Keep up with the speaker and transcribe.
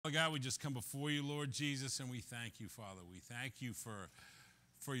Father God, we just come before you, Lord Jesus, and we thank you, Father. We thank you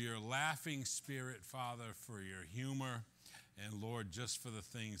for your laughing spirit, Father, for your humor, and Lord, just for the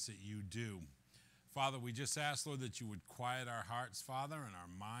things that you do. Father, we just ask, Lord, that you would quiet our hearts, Father, and our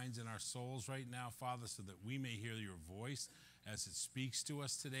minds and our souls right now, Father, so that we may hear your voice as it speaks to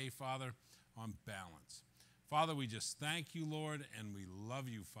us today, Father, on balance. Father, we just thank you, Lord, and we love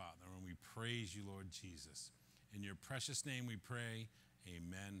you, Father, and we praise you, Lord Jesus. In your precious name we pray,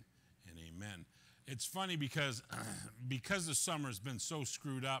 amen and amen. It's funny because the summer's been so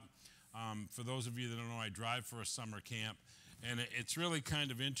screwed up. For those of you that don't know, I drive for a summer camp, and it's really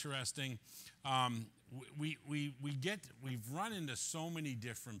kind of interesting. We've run into so many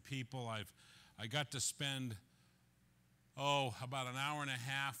different people. I got to spend about an hour and a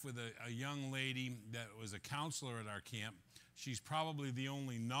half with a young lady that was a counselor at our camp. She's probably the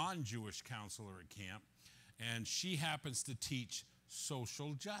only non-Jewish counselor at camp, and she happens to teach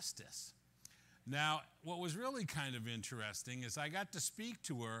social justice. Now, what was really kind of interesting is I got to speak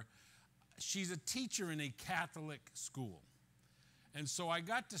to her. She's a teacher in a Catholic school. And so I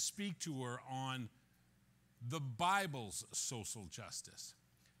got to speak to her on the Bible's social justice.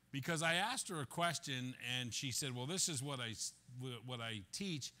 Because I asked her a question, and she said, well, this is what I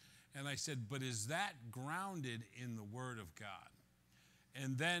teach. And I said, but is that grounded in the Word of God?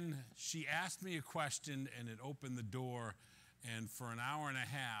 And then she asked me a question, and it opened the door. And for an hour and a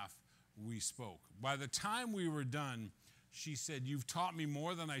half, we spoke. By the time we were done, she said, you've taught me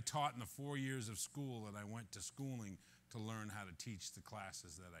more than I taught in the 4 years of school that I went to schooling to learn how to teach the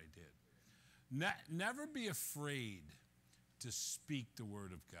classes that I did. Never be afraid to speak the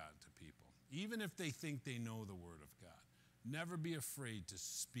Word of God to people, even if they think they know the Word of God. Never be afraid to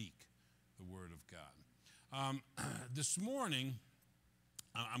speak the Word of God. This morning,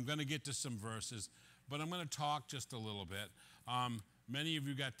 I'm going to get to some verses, but I'm going to talk just a little bit. Many of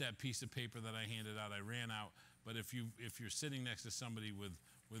you got that piece of paper that I handed out. I ran out, but if you're sitting next to somebody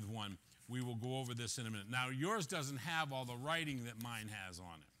with one, we will go over this in a minute. Now, yours doesn't have all the writing that mine has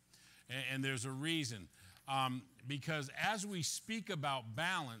on it, and there's a reason. Because as we speak about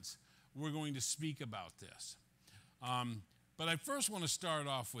balance, we're going to speak about this. But I first want to start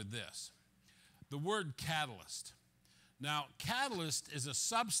off with this. The word catalyst. Now, catalyst is a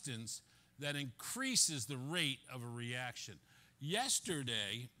substance that increases the rate of a reaction.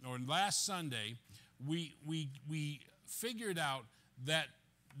 Yesterday, or last Sunday, we figured out that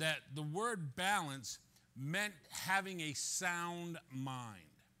the word balance meant having a sound mind.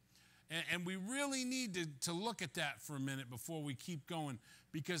 And we really need to look at that for a minute before we keep going,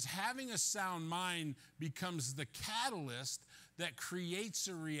 because having a sound mind becomes the catalyst that creates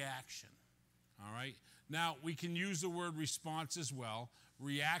a reaction. All right? Now, we can use the word response as well.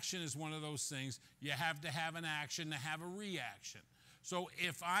 Reaction is one of those things. You have to have an action to have a reaction. So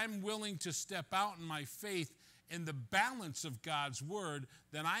if I'm willing to step out in my faith in the balance of God's word,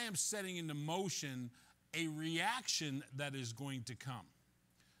 then I am setting into motion a reaction that is going to come.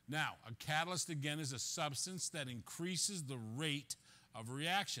 Now, a catalyst, again, is a substance that increases the rate of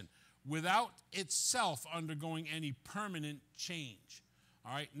reaction without itself undergoing any permanent change.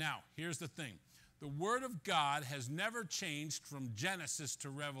 All right, now, here's the thing. The Word of God has never changed from Genesis to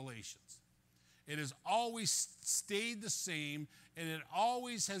Revelations. It has always stayed the same, and it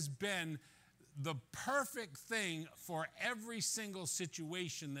always has been the perfect thing for every single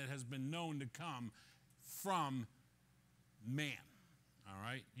situation that has been known to come from man. All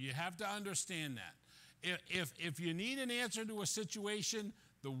right? You have to understand that. If you need an answer to a situation,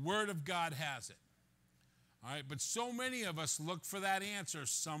 the Word of God has it. All right? But so many of us look for that answer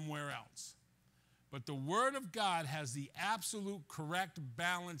somewhere else. But the Word of God has the absolute correct,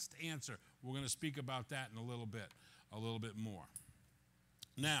 balanced answer. We're going to speak about that in a little bit more.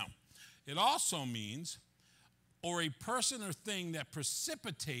 Now, it also means, or a person or thing that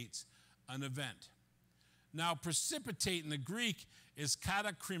precipitates an event. Now, precipitate in the Greek is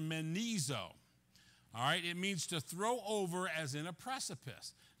katakrimenizo. All right, it means to throw over as in a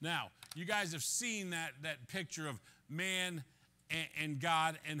precipice. Now, you guys have seen that picture of man and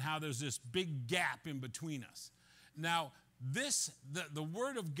God and how there's this big gap in between us. Now, the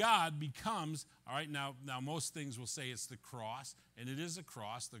Word of God becomes, all right, now most things will say it's the cross, and it is a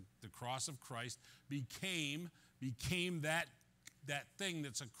cross. The cross of Christ became that thing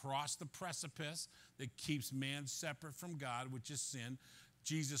that's across the precipice that keeps man separate from God, which is sin.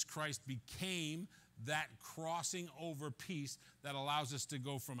 Jesus Christ became that crossing over piece that allows us to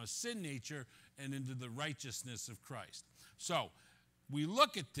go from a sin nature and into the righteousness of Christ. So we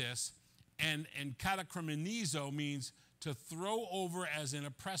look at this, and katakrimenizo means to throw over as in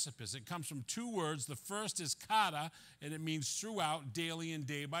a precipice. It comes from two words. The first is kata, and it means throughout, daily, and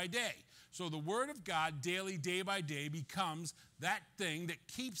day by day. So the Word of God, daily, day by day, becomes that thing that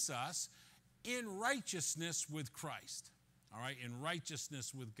keeps us in righteousness with Christ. All right, in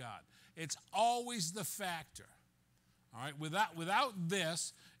righteousness with God. It's always the factor. All right, without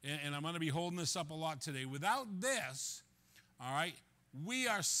this, and I'm going to be holding this up a lot today, without this, all right, we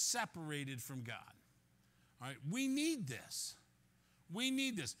are separated from God. All right, we need this. We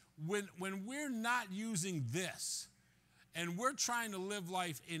need this. When we're not using this, and we're trying to live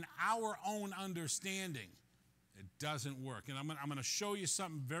life in our own understanding, it doesn't work. And I'm going to show you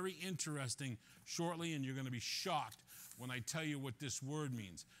something very interesting shortly, and you're going to be shocked when I tell you what this word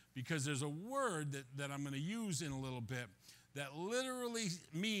means. Because there's a word that I'm going to use in a little bit that literally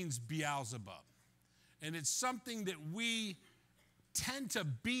means Beelzebub. And it's something that we tend to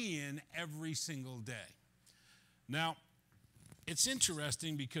be in every single day. Now, it's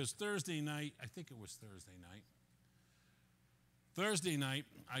interesting because Thursday night, I think it was Thursday night,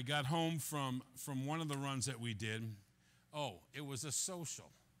 I got home from one of the runs that we did. Oh, it was a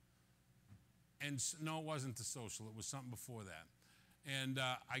social. And no, it wasn't the social. It was something before that. And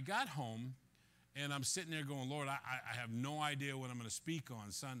I got home, and I'm sitting there going, Lord, I have no idea what I'm going to speak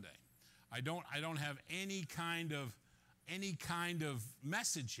on Sunday. I don't have any kind of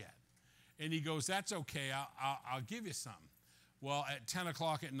message yet. And he goes, that's okay. I'll give you something. Well, at 10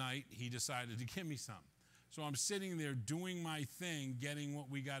 o'clock at night, he decided to give me something. So I'm sitting there doing my thing, getting what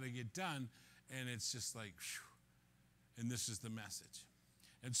we got to get done, and it's just like, whew, and this is the message.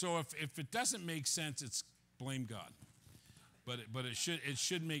 And so if it doesn't make sense, it's blame God. But it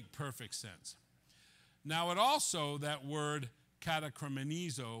should make perfect sense. Now, it also, that word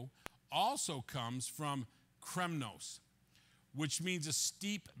katakremenizo, also comes from kremnos, which means a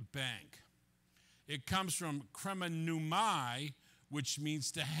steep bank. It comes from kremenumai, which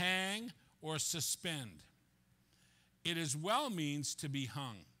means to hang or suspend. It as well means to be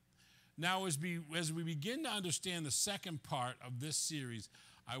hung. Now, as we begin to understand the second part of this series,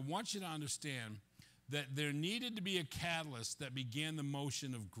 I want you to understand that there needed to be a catalyst that began the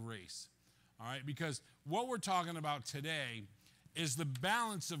motion of grace. All right? Because what we're talking about today is the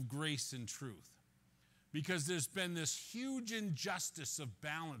balance of grace and truth. Because there's been this huge injustice of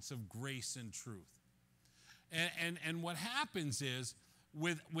balance of grace and truth. And what happens is,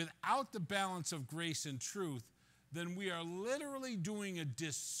 without the balance of grace and truth, then we are literally doing a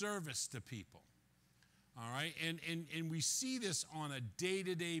disservice to people. All right? And we see this on a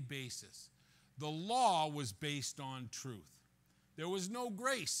day-to-day basis. The law was based on truth. There was no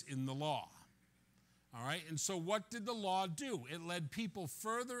grace in the law. All right? And so what did the law do? It led people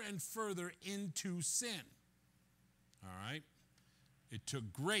further and further into sin. All right? It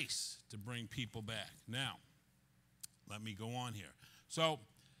took grace to bring people back. Now, let me go on here. So,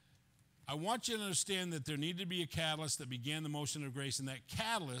 I want you to understand that there needed to be a catalyst that began the motion of grace, and that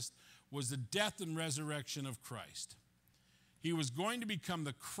catalyst was the death and resurrection of Christ. He was going to become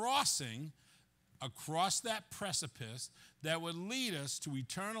the crossing across that precipice that would lead us to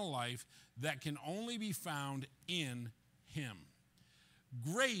eternal life that can only be found in Him.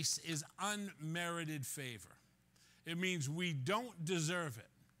 Grace is unmerited favor. It means we don't deserve it.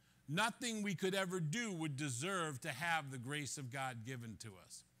 Nothing we could ever do would deserve to have the grace of God given to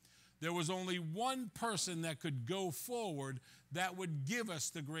us. There was only one person that could go forward that would give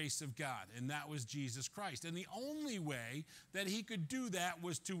us the grace of God, and that was Jesus Christ. And the only way that He could do that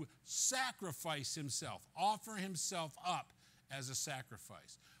was to sacrifice Himself, offer Himself up as a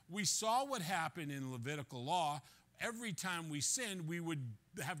sacrifice. We saw what happened in Levitical law. Every time we sinned, we would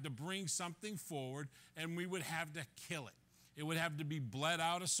have to bring something forward, and we would have to kill it. It would have to be bled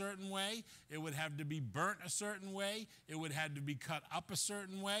out a certain way. It would have to be burnt a certain way. It would have to be cut up a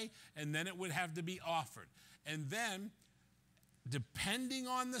certain way. And then it would have to be offered. And then, depending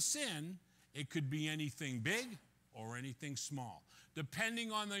on the sin, it could be anything big or anything small. Depending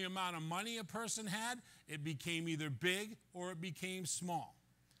on the amount of money a person had, it became either big or it became small.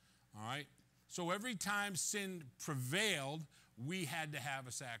 All right? So every time sin prevailed, we had to have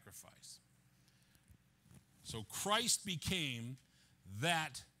a sacrifice. So Christ became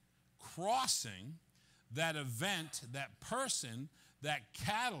that crossing, that event, that person, that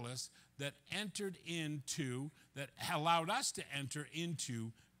catalyst that entered into, that allowed us to enter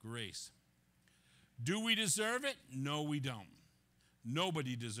into grace. Do we deserve it? No, we don't.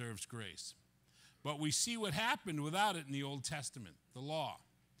 Nobody deserves grace. But we see what happened without it in the Old Testament, the law.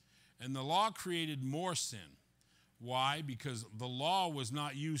 And the law created more sin. Why? Because the law was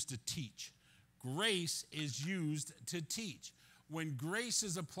not used to teach. Grace is used to teach. When grace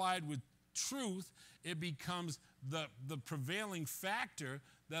is applied with truth, it becomes the prevailing factor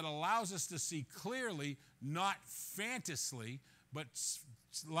that allows us to see clearly, not fantasily, but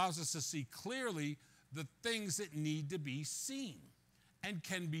allows us to see clearly the things that need to be seen and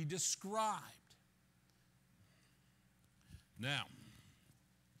can be described. Now,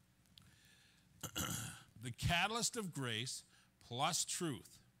 the catalyst of grace plus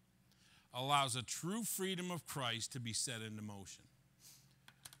truth allows a true freedom of Christ to be set into motion.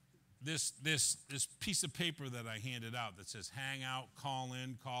 This piece of paper that I handed out that says hang out, call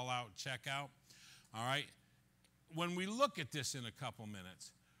in, call out, check out, all right? When we look at this in a couple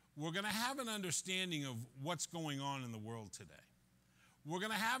minutes, we're going to have an understanding of what's going on in the world today. We're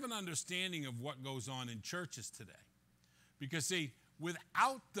going to have an understanding of what goes on in churches today. Because, see,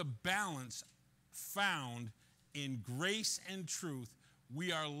 without the balance found in grace and truth,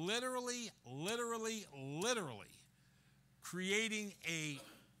 we are literally creating a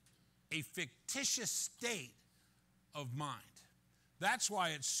fictitious state of mind. That's why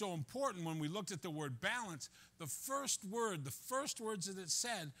it's so important when we looked at the word balance, the first words that it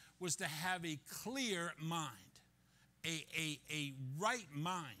said was to have a clear mind, a right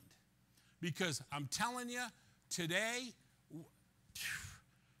mind. Because I'm telling you, today,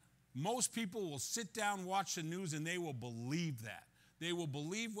 most people will sit down, watch the news, and they will believe that. They will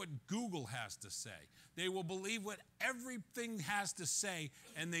believe what Google has to say. They will believe what everything has to say,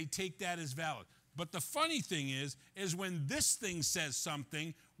 and they take that as valid. But the funny thing is when this thing says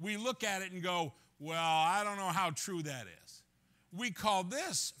something, we look at it and go, well, I don't know how true that is. We call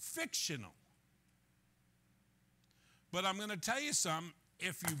this fictional. But I'm going to tell you something.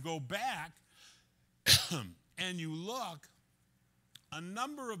 If you go back and you look, a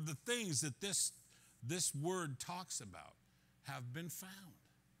number of the things that this word talks about have been found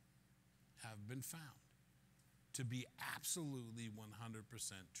to be absolutely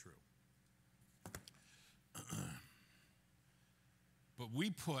 100% true. But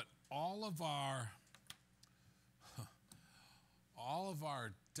we put all of our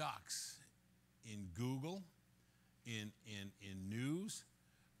ducks in Google, in news,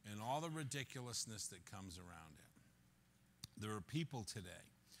 and all the ridiculousness that comes around it. There are people today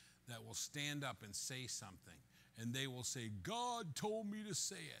that will stand up and say something, and they will say, God told me to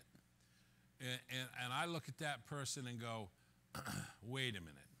say it. And I look at that person and go, wait a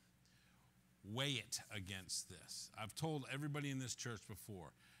minute. Weigh it against this. I've told everybody in this church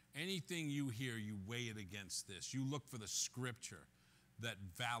before, anything you hear, you weigh it against this. You look for the scripture that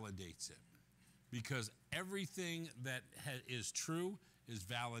validates it. Because everything that is true is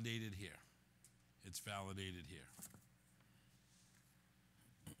validated here. It's validated here.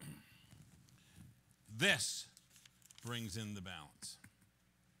 This brings in the balance.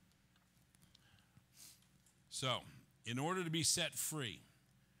 So, in order to be set free,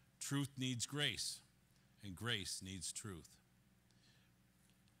 truth needs grace, and grace needs truth.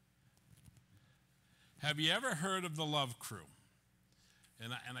 Have you ever heard of the Love Crew?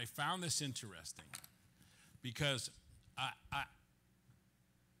 And I found this interesting because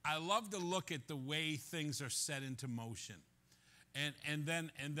I love to look at the way things are set into motion. And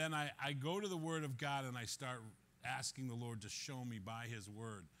then I go to the Word of God and I start asking the Lord to show me by His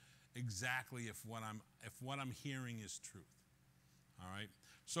Word exactly if what I'm hearing is truth. All right?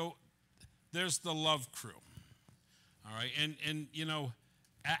 So there's the Love Crew. All right? And you know,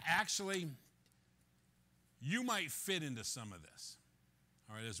 actually, you might fit into some of this.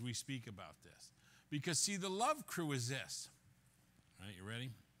 All right, as we speak about this. Because, see, the Love Crew is this. All right, you ready?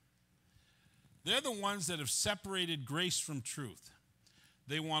 They're the ones that have separated grace from truth.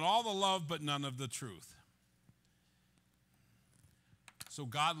 They want all the love but none of the truth. So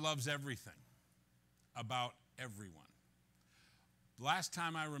God loves everything about everyone. Last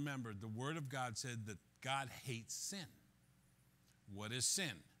time I remembered, the Word of God said that God hates sin. What is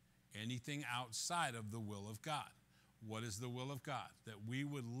sin? Anything outside of the will of God. What is the will of God? That we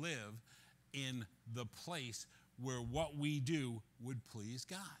would live in the place where what we do would please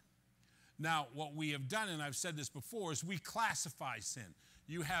God. Now, what we have done, and I've said this before, is we classify sin.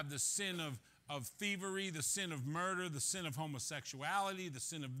 You have the sin of thievery, the sin of murder, the sin of homosexuality, the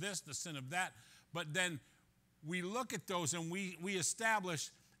sin of this, the sin of that. But then we look at those and we establish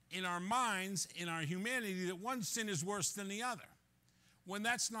in our minds, in our humanity, that one sin is worse than the other. When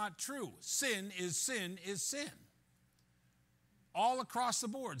that's not true. Sin is sin is sin. All across the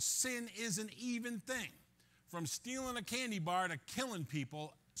board, sin is an even thing. From stealing a candy bar to killing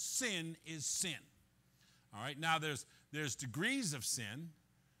people, sin is sin. All right, now there's degrees of sin.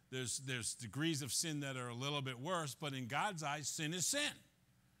 There's degrees of sin that are a little bit worse, but in God's eyes, sin is sin.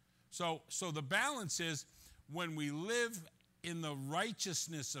 So the balance is when we live in the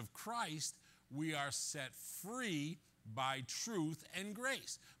righteousness of Christ, we are set free by truth and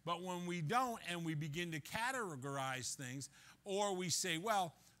grace. But when we don't and we begin to categorize things, or we say,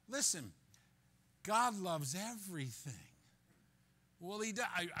 well, listen, God loves everything. Well, he does.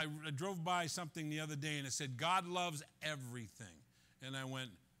 I drove by something the other day and it said, God loves everything. And I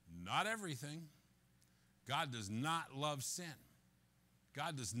went, not everything. God does not love sin.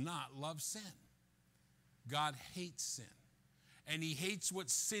 God does not love sin. God hates sin. And he hates what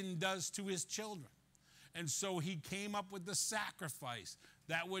sin does to his children. And so he came up with the sacrifice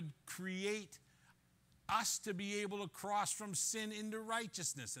that would create us to be able to cross from sin into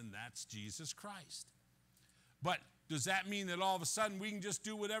righteousness, and that's Jesus Christ. But does that mean that all of a sudden we can just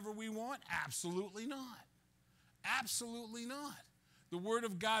do whatever we want? Absolutely not. Absolutely not. The Word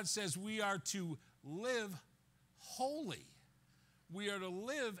of God says we are to live holy. We are to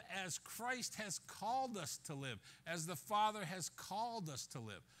live as Christ has called us to live, as the Father has called us to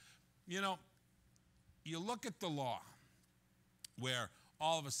live. You know, you look at the law where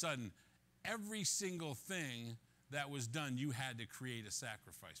all of a sudden every single thing that was done you had to create a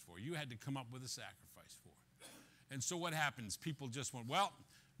sacrifice for. You had to come up with a sacrifice for. And so what happens? People just went, well,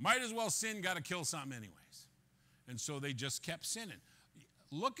 might as well sin, got to kill something anyways. And so they just kept sinning.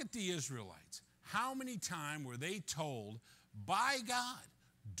 Look at the Israelites. How many times were they told by God,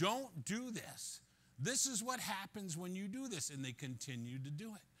 don't do this. This is what happens when you do this. And they continued to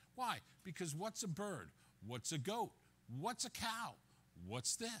do it. Why? Because what's a bird? What's a goat? What's a cow?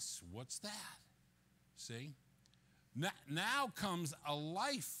 What's this? What's that? See? Now comes a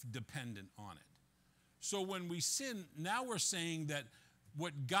life dependent on it. So when we sin, now we're saying that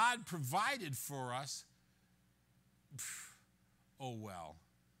what God provided for us, oh well,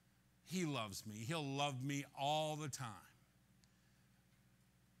 he loves me. He'll love me all the time.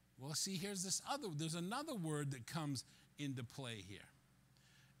 Well, see, there's another word that comes into play here.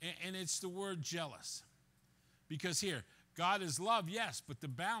 And it's the word jealous. Because here, God is love, yes, but the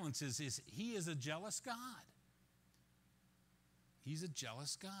balance is he is a jealous God. He's a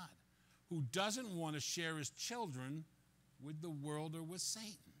jealous God who doesn't want to share his children with the world or with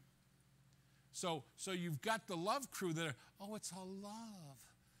Satan. So you've got the love crew that are, oh, it's all love.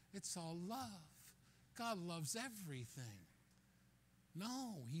 It's all love. God loves everything.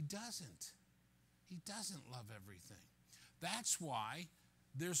 No, he doesn't. He doesn't love everything. That's why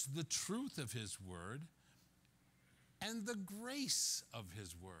there's the truth of his word and the grace of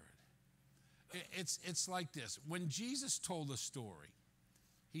his word. It's like this. When Jesus told a story,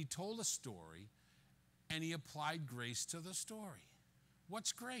 he told a story and he applied grace to the story.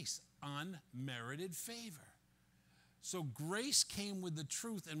 What's grace? Unmerited favor. So grace came with the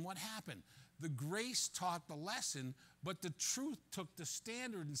truth, and what happened? The grace taught the lesson, but the truth took the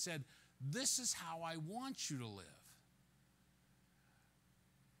standard and said, this is how I want you to live.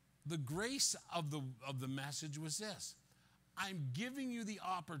 The grace of the message was this. I'm giving you the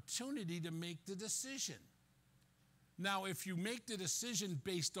opportunity to make the decision. Now, if you make the decision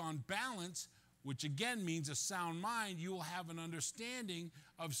based on balance, which again means a sound mind, you will have an understanding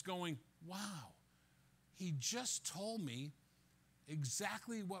of going, wow, he just told me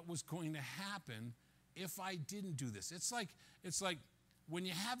exactly what was going to happen if I didn't do this. It's like when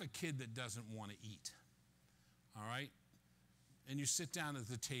you have a kid that doesn't want to eat, all right? And you sit down at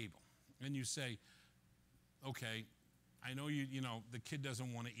the table and you say, okay, I know you know the kid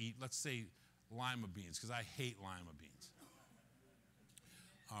doesn't want to eat, let's say lima beans, because I hate lima beans.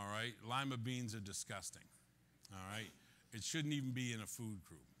 All right, lima beans are disgusting. All right, it shouldn't even be in a food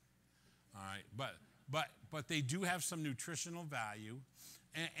group. All right, but they do have some nutritional value,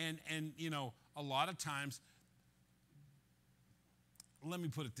 and you know, a lot of times, let me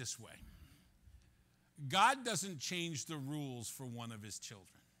put it this way. God doesn't change the rules for one of his children.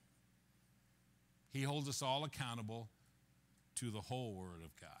 He holds us all accountable to the whole Word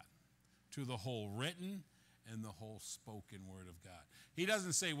of God, to the whole written and the whole spoken Word of God. He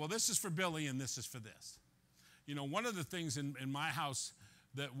doesn't say, well, this is for Billy and this is for this. You know, one of the things in my house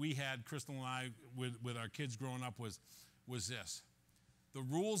that we had, Crystal and I, with our kids growing up was this. The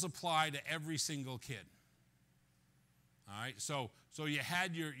rules apply to every single kid. All right, so you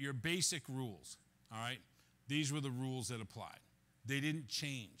had your basic rules. All right, these were the rules that applied. They didn't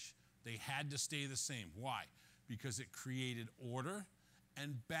change. They had to stay the same. Why? Because it created order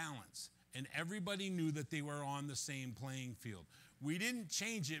and balance. And everybody knew that they were on the same playing field. We didn't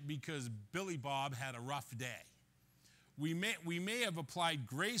change it because Billy Bob had a rough day. We may have applied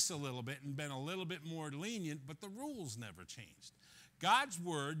grace a little bit and been a little bit more lenient, but the rules never changed. God's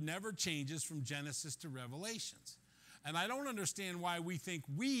word never changes from Genesis to Revelations. And I don't understand why we think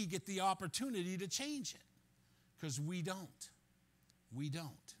we get the opportunity to change it, because we don't. We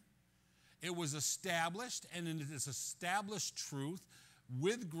don't. It was established, and it is established truth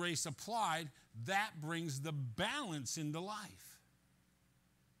with grace applied. That brings the balance into life.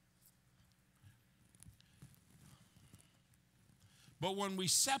 But when we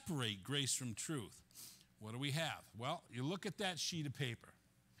separate grace from truth, what do we have? Well, you look at that sheet of paper.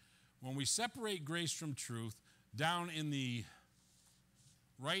 When we separate grace from truth, down in the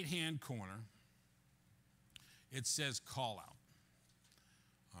right-hand corner, it says call out.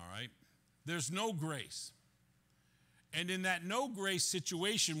 All right? There's no grace. And in that no grace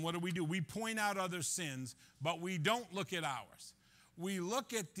situation, what do? We point out other sins, but we don't look at ours. We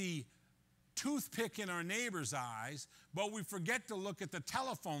look at the toothpick in our neighbor's eyes, but we forget to look at the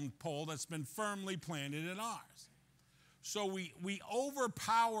telephone pole that's been firmly planted in ours. So we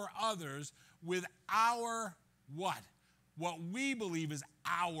overpower others with our what? What we believe is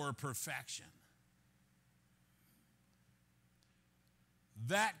our perfection.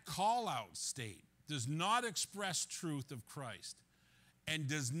 That call-out state does not express truth of Christ and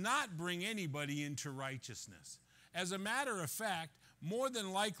does not bring anybody into righteousness. As a matter of fact, more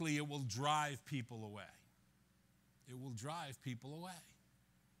than likely it will drive people away. It will drive people away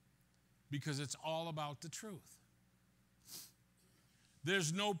because it's all about the truth.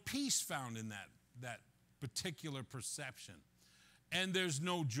 There's no peace found in that particular perception, and there's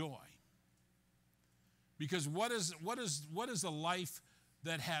no joy. Because what is a life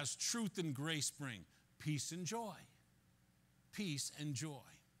that has truth and grace bring? Peace and joy. Peace and joy.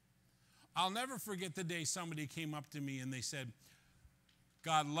 I'll never forget the day somebody came up to me and they said,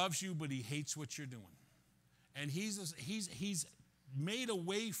 God loves you, but he hates what you're doing. And he's made a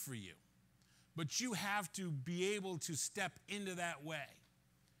way for you. But you have to be able to step into that way.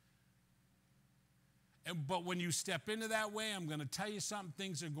 But when you step into that way, I'm going to tell you something,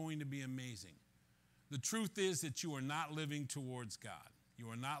 things are going to be amazing. The truth is that you are not living towards God. You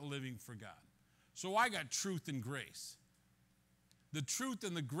are not living for God. So I got truth and grace. The truth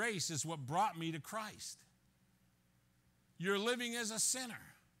and the grace is what brought me to Christ. You're living as a sinner,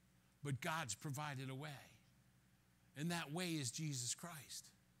 but God's provided a way. And that way is Jesus Christ.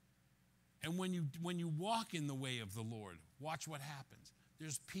 And when you walk in the way of the Lord, watch what happens.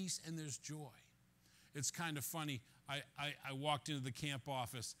 There's peace and there's joy. It's kind of funny. I walked into the camp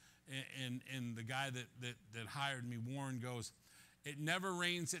office, and the guy that hired me, Warren, goes, "It never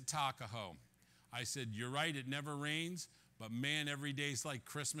rains at Tuckahoe." I said, "You're right, it never rains, but man, every day's like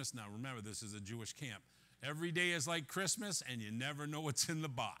Christmas." Now remember, this is a Jewish camp. Every day is like Christmas, and you never know what's in the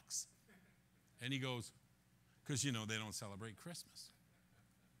box. And he goes, because, they don't celebrate Christmas.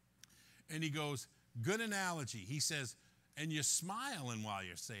 And he goes, good analogy. He says, and you're smiling while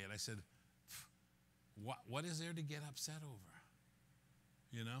you're saying it. I said, what is there to get upset over?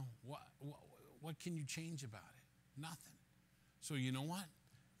 What can you change about it? Nothing. So you know what?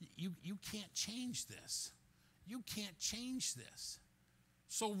 You can't change this. You can't change this.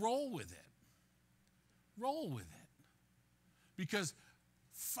 So roll with it. Roll with it. Because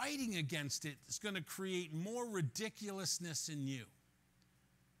fighting against it is going to create more ridiculousness in you.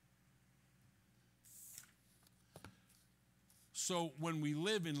 So when we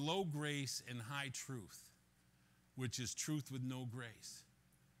live in low grace and high truth, which is truth with no grace,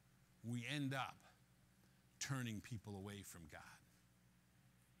 we end up turning people away from God.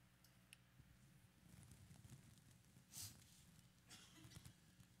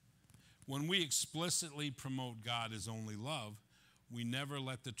 When we explicitly promote God as only love, we never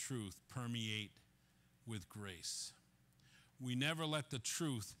let the truth permeate with grace. We never let the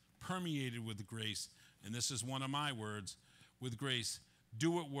truth permeated with grace, and this is one of my words, with grace,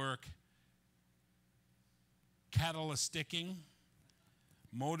 do it work, catalytic,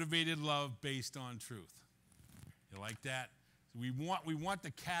 motivated love based on truth. You like that? We want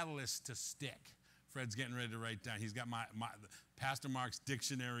the catalyst to stick. Fred's getting ready to write down. He's got my Pastor Mark's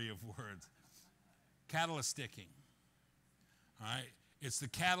dictionary of words. Catalytic. All right? It's the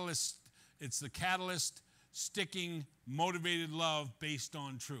catalyst sticking, motivated love based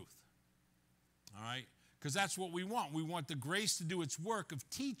on truth. All right? Because that's what we want. We want the grace to do its work of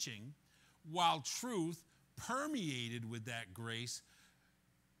teaching, while truth, permeated with that grace,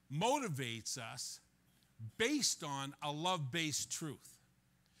 motivates us based on a love-based truth.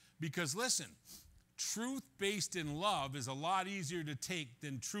 Because listen, truth based in love is a lot easier to take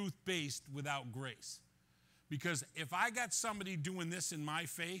than truth based without grace. Because if I got somebody doing this in my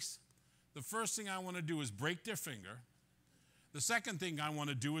face, the first thing I want to do is break their finger. The second thing I want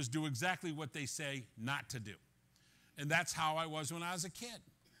to do is do exactly what they say not to do. And that's how I was when I was a kid.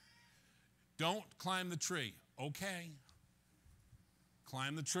 Don't climb the tree. Okay.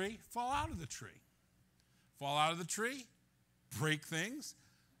 Climb the tree, fall out of the tree. Fall out of the tree, break things,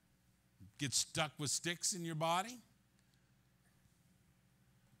 get stuck with sticks in your body?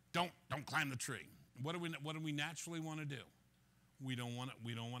 Don't climb the tree. What do we naturally want to do? We don't want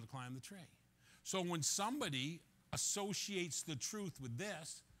to climb the tree. So when somebody associates the truth with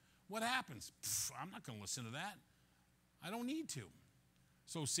this, what happens? I'm not going to listen to that. I don't need to.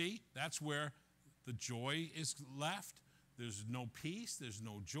 So see, that's where the joy is left. There's no peace. There's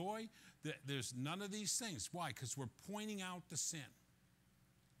no joy. There's none of these things. Why? Because we're pointing out the sin.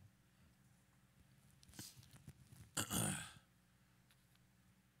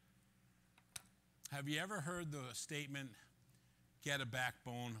 Have you ever heard the statement, get a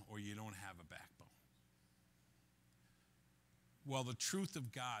backbone or you don't have a backbone? Well, the truth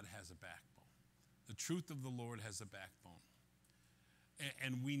of God has a backbone. The truth of the Lord has a backbone.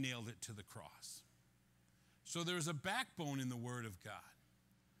 And we nailed it to the cross. So there's a backbone in the Word of God.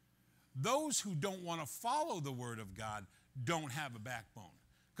 Those who don't want to follow the Word of God don't have a backbone.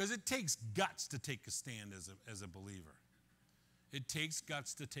 Because it takes guts to take a stand as a believer. It takes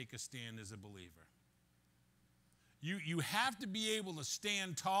guts to take a stand as a believer. You have to be able to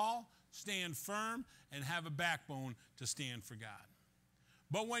stand tall, stand firm, and have a backbone to stand for God.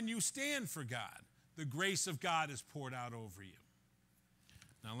 But when you stand for God, the grace of God is poured out over you.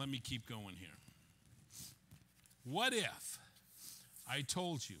 Now let me keep going here. What if I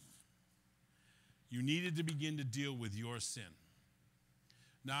told you you needed to begin to deal with your sin?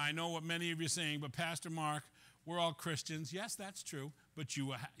 Now I know what many of you are saying, but Pastor Mark, we're all Christians. Yes, that's true, but you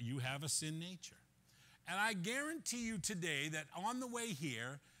have a sin nature. And I guarantee you today that on the way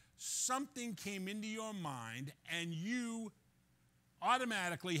here, something came into your mind and you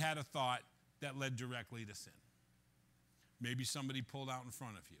automatically had a thought that led directly to sin. Maybe somebody pulled out in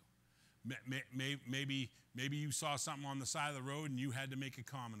front of you. Maybe you saw something on the side of the road and you had to make a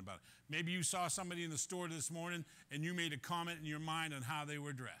comment about it. Maybe you saw somebody in the store this morning and you made a comment in your mind on how they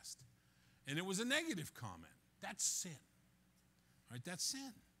were dressed. And it was a negative comment. That's sin. All right, that's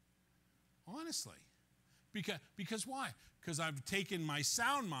sin. Honestly. Because why? Because I've taken my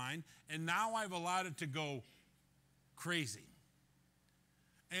sound mind and now I've allowed it to go crazy.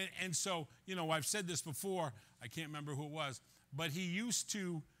 And so, you know, I've said this before. I can't remember who it was. But he used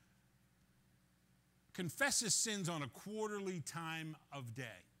to confess his sins on a quarterly time of day.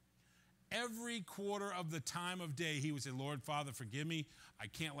 Every quarter of the time of day, he would say, Lord, Father, forgive me. I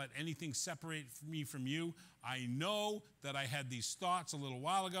can't let anything separate me from you. I know that I had these thoughts a little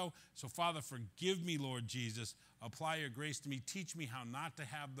while ago. So, Father, forgive me, Lord Jesus. Apply your grace to me. Teach me how not to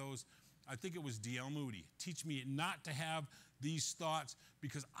have those. I think it was D.L. Moody. Teach me not to have these thoughts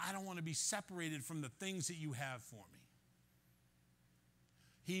because I don't want to be separated from the things that you have for me.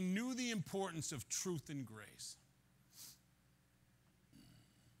 He knew the importance of truth and grace.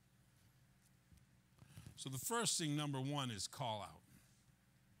 So the first thing, number one, is call out.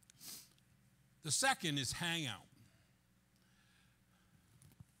 The second is hang out.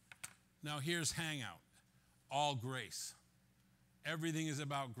 Now here's hang out. All grace. Everything is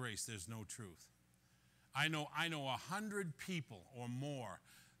about grace. There's no truth. I know 100 people or more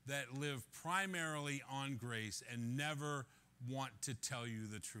that live primarily on grace and never want to tell you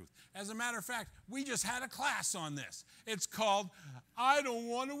the truth. As a matter of fact, we just had a class on this. It's called, I don't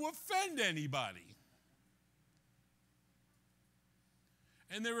want to offend anybody.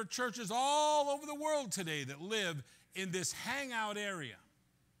 And there are churches all over the world today that live in this hangout area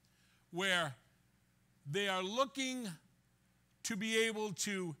where they are looking to be able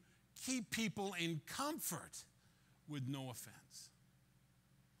to keep people in comfort with no offense.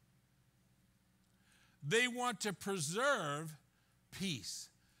 They want to preserve peace,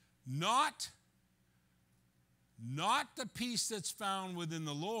 not the peace that's found within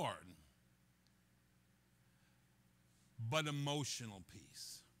the Lord, but emotional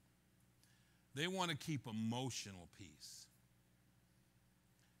peace. They want to keep emotional peace.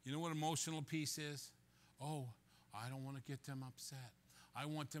 You know what emotional peace is? Oh, I don't want to get them upset. I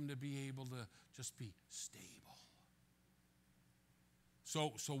want them to be able to just be stable.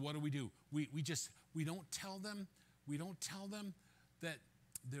 So what do? We don't tell them that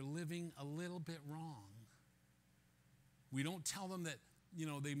they're living a little bit wrong. We don't tell them that, you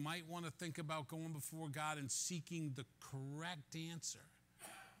know, they might want to think about going before God and seeking the correct answer.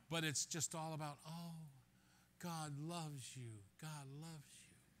 But it's just all about, oh, God loves you. God loves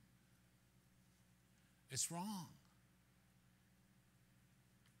you. It's wrong.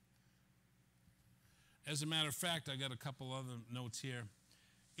 As a matter of fact, I got a couple other notes here.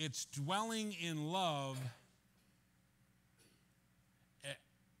 It's dwelling in love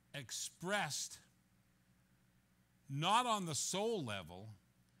expressed not on the soul level,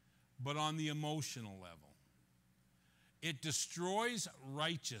 but on the emotional level. It destroys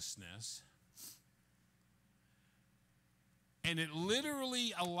righteousness And it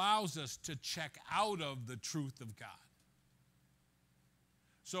literally allows us to check out of the truth of God.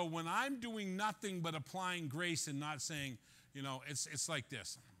 So when I'm doing nothing but applying grace and not saying, it's like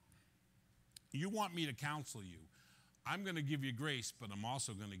this. You want me to counsel you. I'm going to give you grace, but I'm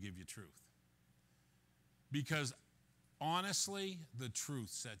also going to give you truth. Because honestly, the truth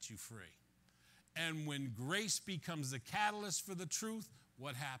sets you free. And when grace becomes the catalyst for the truth,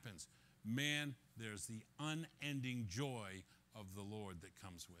 what happens? Man, there's the unending joy of the Lord that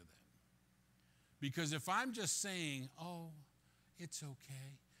comes with it. Because if I'm just saying, oh, it's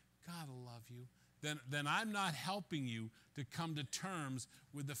okay, God will love you, then I'm not helping you to come to terms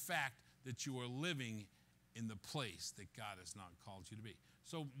with the fact that you are living in the place that God has not called you to be.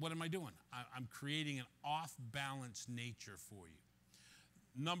 So what am I doing? I'm creating an off-balance nature for you.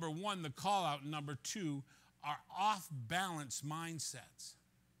 Number one, the call out. Number two, are off-balance mindsets.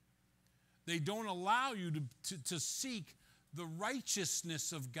 They don't allow you to seek the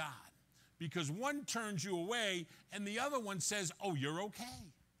righteousness of God, because one turns you away and the other one says, oh, you're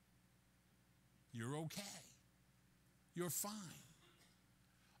okay. You're okay. You're fine.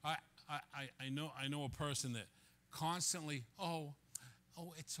 I know a person that constantly, oh,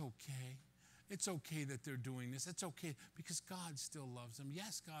 it's okay. It's okay that they're doing this. It's okay because God still loves them.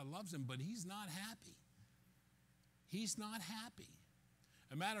 Yes, God loves them, but he's not happy. He's not happy.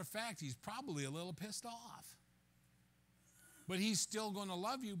 As a matter of fact, he's probably a little pissed off. But he's still going to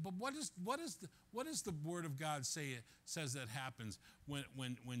love you. But what does the Word of God says that happens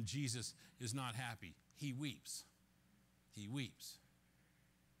when Jesus is not happy? He weeps. He weeps.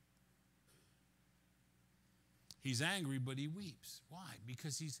 He's angry, but he weeps. Why?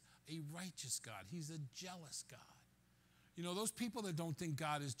 Because he's a righteous God. He's a jealous God. Those people that don't think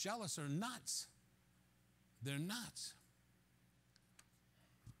God is jealous are nuts. They're nuts.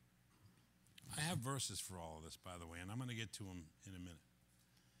 I have verses for all of this, by the way, and I'm going to get to them in a minute.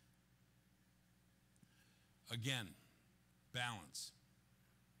 Again, balance.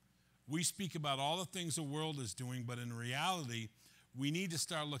 We speak about all the things the world is doing, but in reality, we need to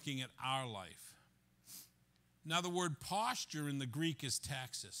start looking at our life. Now, the word posture in the Greek is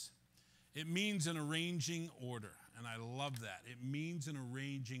taxis. It means an arranging order, and I love that. It means an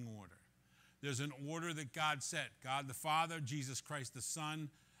arranging order. There's an order that God set. God the Father, Jesus Christ the Son,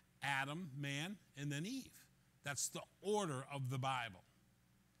 Adam, man, and then Eve. That's the order of the Bible.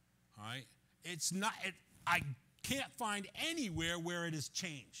 All right? I can't find anywhere where it has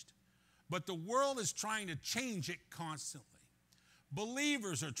changed. But the world is trying to change it constantly.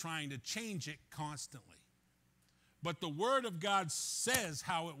 Believers are trying to change it constantly. But the Word of God says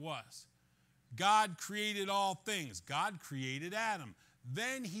how it was. God created all things. God created Adam.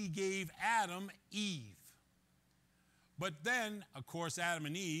 Then he gave Adam Eve. But then, of course, Adam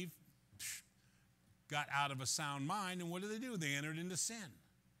and Eve got out of a sound mind, and what did they do? They entered into sin.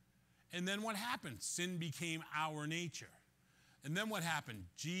 And then what happened? Sin became our nature. And then what happened?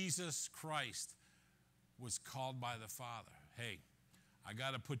 Jesus Christ was called by the Father. Hey, I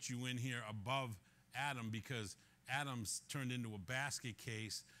got to put you in here above Adam because Adam's turned into a basket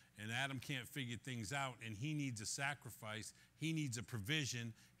case, and Adam can't figure things out, and he needs a sacrifice. He needs a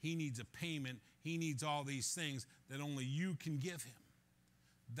provision. He needs a payment. He needs all these things that only you can give him.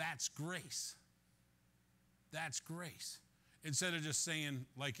 That's grace. That's grace. Instead of just saying,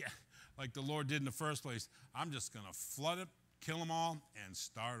 like the Lord did in the first place, I'm just going to flood it, kill them all, and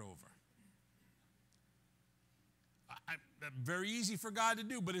start over. Very easy for God to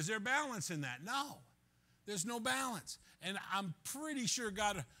do, but is there balance in that? No. There's no balance. And I'm pretty sure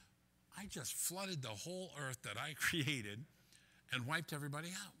God, I just flooded the whole earth that I created and wiped everybody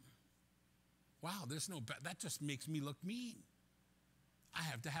out. Wow, that just makes me look mean. I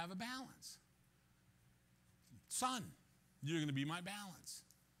have to have a balance. Son, you're going to be my balance.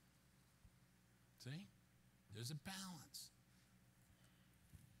 See? There's a balance.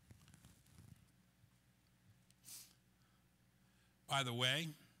 By the way,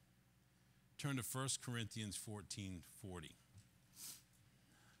 turn to 1 Corinthians 14:40.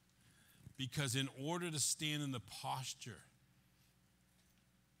 Because in order to stand in the posture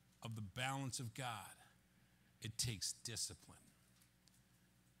of the balance of God, it takes discipline.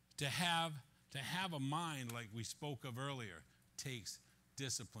 To have a mind like we spoke of earlier takes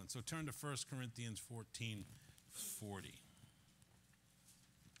discipline. So turn to 1 Corinthians 14:40.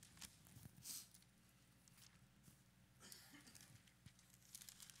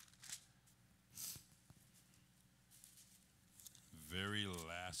 Very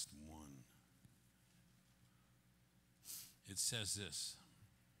last one. It says this.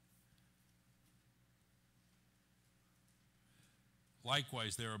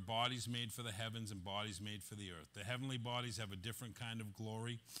 Likewise, there are bodies made for the heavens and bodies made for the earth. The heavenly bodies have a different kind of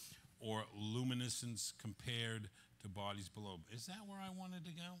glory or luminescence compared to bodies below. Is that where I wanted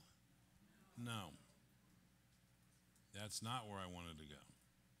to go? No. That's not where I wanted to go.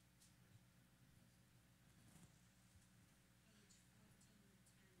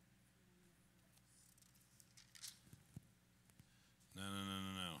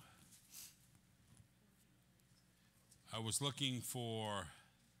 No. I was looking for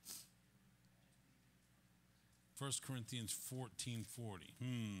 1 Corinthians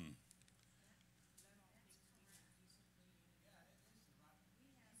 14:40.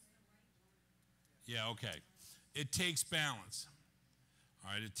 Yeah, okay. It takes balance.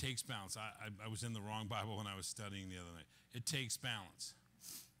 All right, it takes balance. I was in the wrong Bible when I was studying the other night. It takes balance.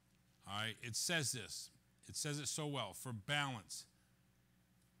 All right, it says this. It says it so well. For balance,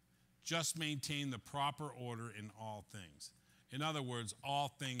 just maintain the proper order in all things. In other words, all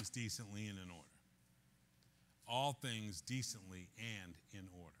things decently and in order. All things decently and in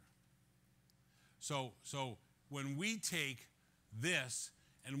order. So when we take this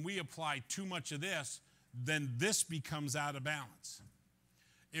and we apply too much of this, then this becomes out of balance.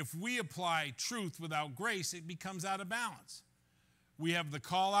 If we apply truth without grace, it becomes out of balance. We have the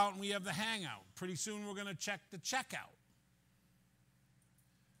call out and we have the hangout. Pretty soon we're going to check the checkout.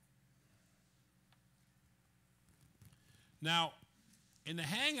 Now, in the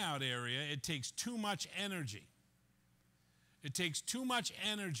hangout area, it takes too much energy. It takes too much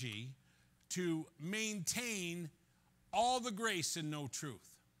energy to maintain all the grace and no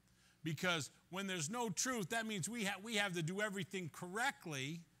truth. Because when there's no truth, that means we have to do everything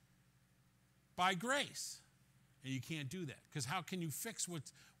correctly by grace. And you can't do that. Because how can you fix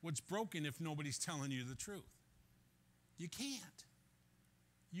what's broken if nobody's telling you the truth? You can't.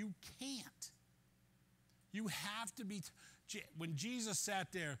 You can't. You have to be. When Jesus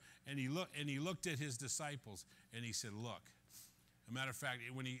sat there and he looked at his disciples and he said, look, as a matter of fact,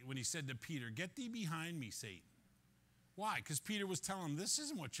 when he said to Peter, get thee behind me, Satan. Why? Because Peter was telling him, this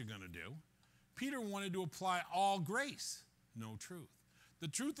isn't what you're going to do. Peter wanted to apply all grace, no truth. The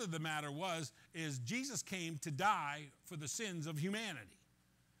truth of the matter is Jesus came to die for the sins of humanity.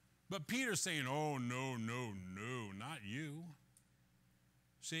 But Peter's saying, oh, no, not you.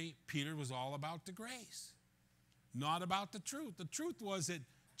 See, Peter was all about the grace, not about the truth. The truth was that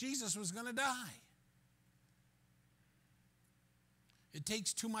Jesus was going to die. It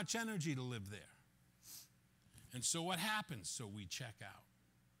takes too much energy to live there. And so what happens? So we check out.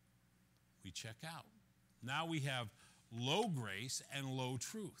 We check out. Now we have low grace and low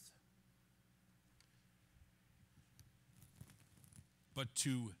truth. But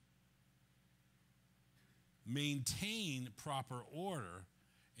to maintain proper order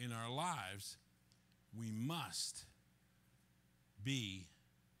in our lives, we must be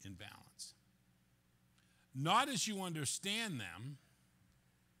in balance. Not as you understand them,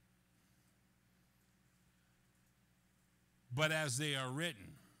 but as they are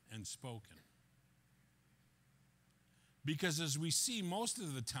written and spoken. Because as we see most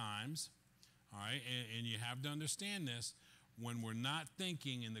of the times, all right, and you have to understand this, when we're not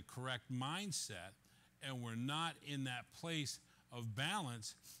thinking in the correct mindset and we're not in that place of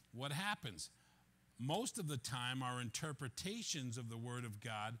balance, what happens? Most of the time, our interpretations of the Word of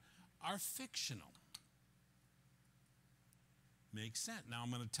God are fictional. Makes sense. Now,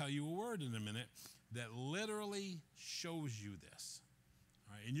 I'm going to tell you a word in a minute that literally shows you this.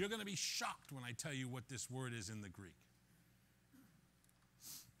 All right? And you're going to be shocked when I tell you what this word is in the Greek.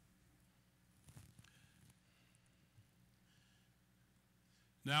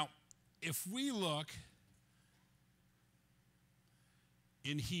 Now, if we look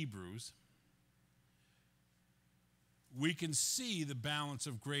in Hebrews, we can see the balance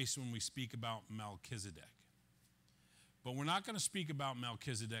of grace when we speak about Melchizedek. But we're not going to speak about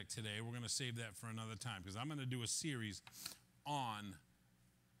Melchizedek today. We're going to save that for another time because I'm going to do a series on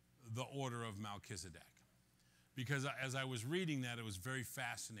the order of Melchizedek. Because as I was reading that, it was very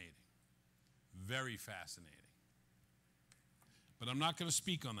fascinating. Very fascinating. But I'm not going to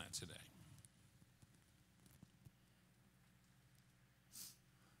speak on that today.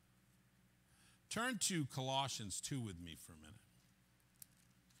 Turn to Colossians 2 with me for a minute.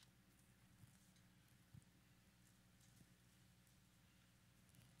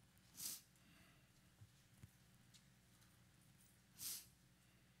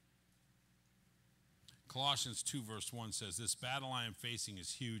 Colossians 2 verse 1 says, this battle I am facing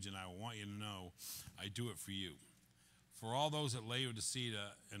is huge, and I want you to know I do it for you. For all those at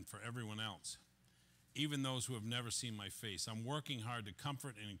Laodicea and for everyone else, even those who have never seen my face, I'm working hard to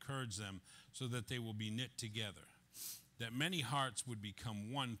comfort and encourage them so that they will be knit together. that many hearts would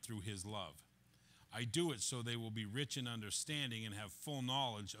become one through his love. I do it so they will be rich in understanding and have full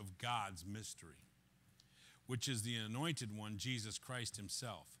knowledge of God's mystery, which is the anointed one, Jesus Christ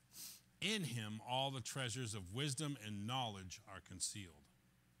himself. In him all the treasures of wisdom and knowledge are concealed.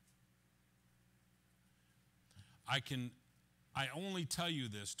 I only tell you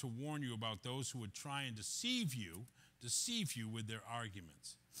this to warn you about those who would try and deceive you with their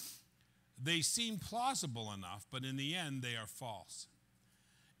arguments. They seem plausible enough, but in the end they are false.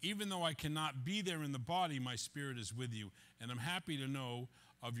 Even though I cannot be there in the body, my spirit is with you, and I'm happy to know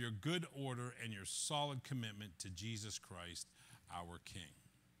of your good order and your solid commitment to Jesus Christ, our King.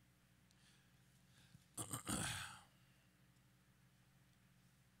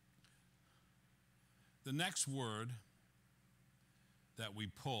 The next word that we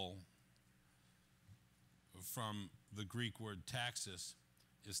pull from the Greek word taxis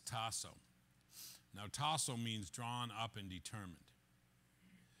is tasso. Now, tasso means drawn up and determined.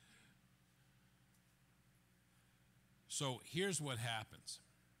 So here's what happens.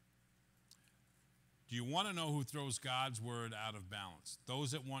 Do you want to know who throws God's word out of balance?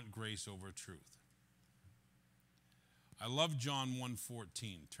 Those that want grace over truth. I love John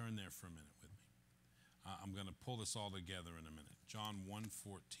 1:14. Turn there for a minute with me. I'm going to pull this all together in a minute. John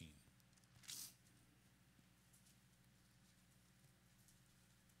 1:14.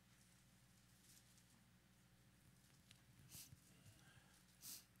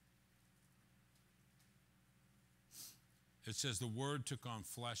 It says, the Word took on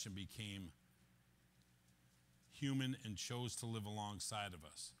flesh and became human and chose to live alongside of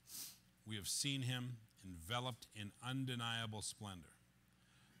us. We have seen him enveloped in undeniable splendor,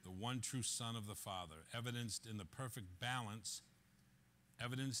 the one true Son of the Father, evidenced in the perfect balance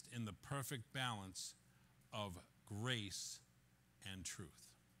of grace and truth.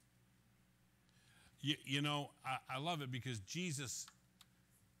 You know, I love it because Jesus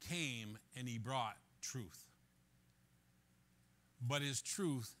came and he brought truth. But his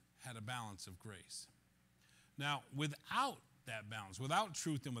truth had a balance of grace. Now, without that balance, without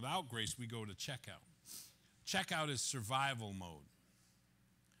truth and without grace, we go to checkout. Checkout is survival mode.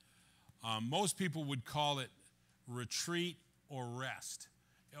 Most people would call it retreat or rest.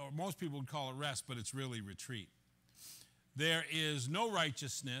 Or most people would call it rest, but it's really retreat. There is no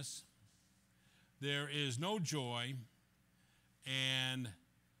righteousness, there is no joy, and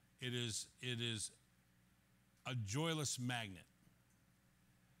it is a joyless magnet.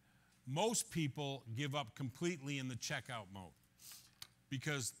 Most people give up completely in the checkout mode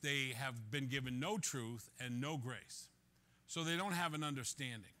because they have been given no truth and no grace. So they don't have an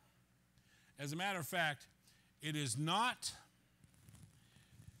understanding. As a matter of fact, it is not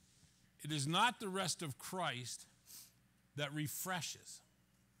the rest of Christ that refreshes,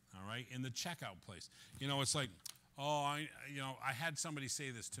 all right, in the checkout place. You know, it's like, I had somebody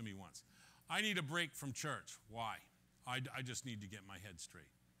say this to me once. I need a break from church. Why? I just need to get my head straight.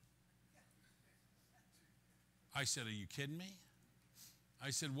 I said, are you kidding me?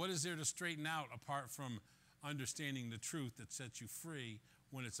 I said, what is there to straighten out apart from understanding the truth that sets you free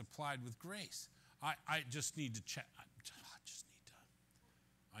when it's applied with grace? I just need to check.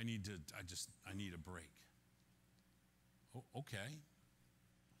 I need a break. Oh, okay.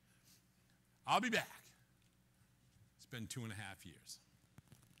 I'll be back. It's been 2.5 years.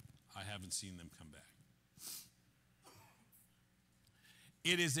 I haven't seen them come back.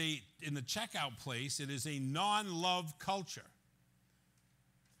 It is in the checkout place, it is a non-love culture.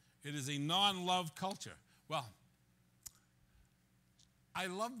 It is a non-love culture. Well, I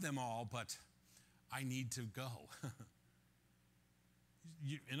love them all, but I need to go.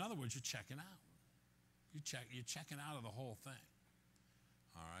 In other words, you're checking out. You're checking out of the whole thing.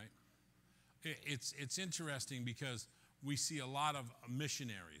 All right? It's interesting because we see a lot of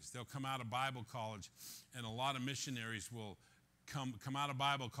missionaries. They'll come out of Bible college, and a lot of missionaries will come out of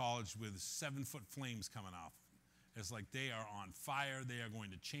Bible college with 7-foot flames coming off. It's like they are on fire. They are going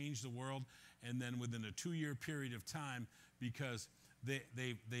to change the world. And then within a 2-year period of time, because they've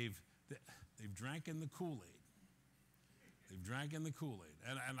drank in the Kool-Aid. They've drank in the Kool-Aid.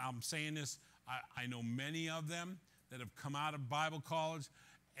 And I'm saying this, I know many of them that have come out of Bible college,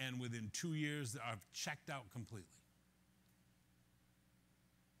 and within 2 years, I've checked out completely.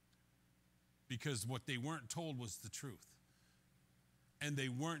 Because what they weren't told was the truth. And they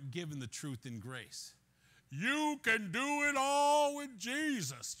weren't given the truth in grace. You can do it all with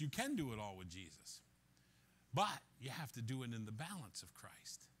Jesus. You can do it all with Jesus. But you have to do it in the balance of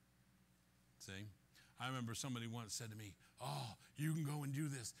Christ. See? I remember somebody once said to me, oh, you can go and do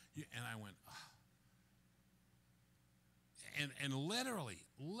this. And I went, oh. And literally,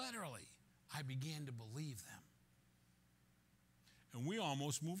 I began to believe them. And we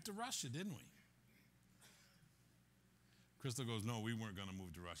almost moved to Russia, didn't we? Crystal goes, no, we weren't going to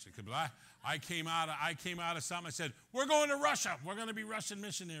move to Russia. But I came out of something. I said, we're going to Russia. We're going to be Russian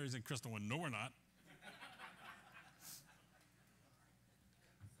missionaries. And Crystal went, no, we're not.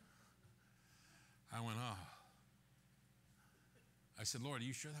 I went, oh. I said, Lord, are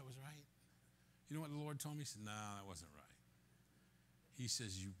you sure that was right? You know what the Lord told me? He said, no, that wasn't right. He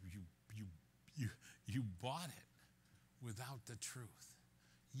says, you bought it without the truth.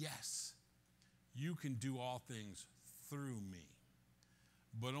 Yes, you can do all things through me,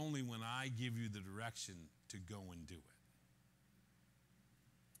 but only when I give you the direction to go and do it.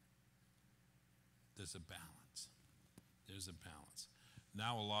 There's a balance. There's a balance.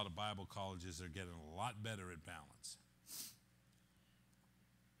 Now a lot of Bible colleges are getting a lot better at balance.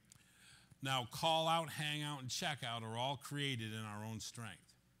 Now, call out, hang out, and check out are all created in our own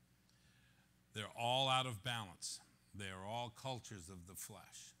strength. They're all out of balance. They are all cultures of the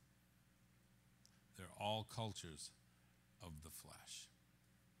flesh. They're all cultures of the flesh.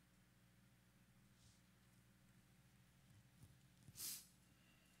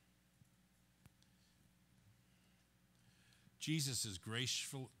 Jesus is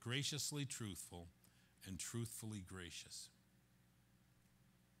graciously truthful and truthfully gracious.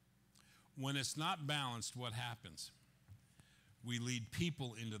 When it's not balanced, what happens? We lead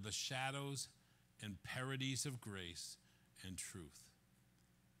people into the shadows and parodies of grace and truth.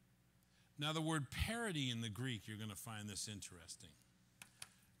 Now, the word parody in the Greek, you're going to find this interesting,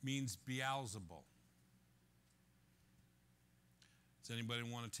 means Beelzebul. Does anybody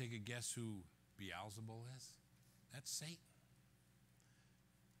want to take a guess who Beelzebul is? That's Satan.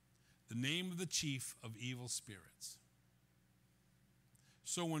 The name of the chief of evil spirits.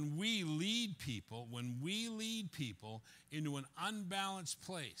 So when we lead people into an unbalanced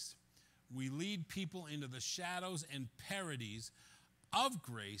place, we lead people into the shadows and parodies of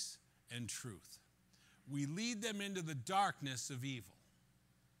grace and truth. We lead them into the darkness of evil.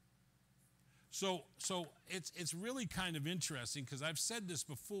 So it's really kind of interesting because I've said this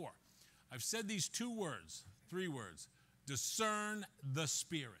before. I've said these three words, discern the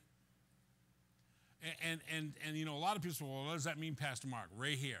Spirit. And you know, a lot of people say, well, what does that mean, Pastor Mark?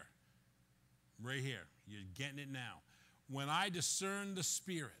 Right here. You're getting it now. When I discern the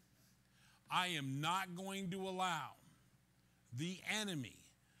Spirit, I am not going to allow the enemy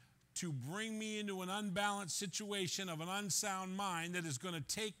to bring me into an unbalanced situation of an unsound mind that is going to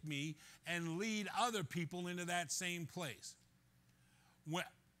take me and lead other people into that same place. When,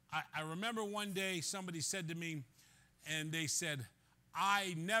 I remember one day somebody said to me, and they said,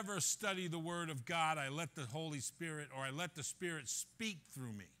 I never study the Word of God. I let the Holy Spirit, or I let the Spirit speak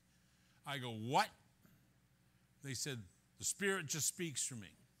through me. I go, what? They said, the Spirit just speaks through me.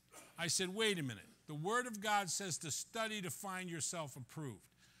 I said, wait a minute. The Word of God says to study to find yourself approved.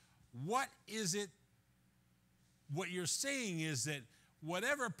 What is it? What you're saying is that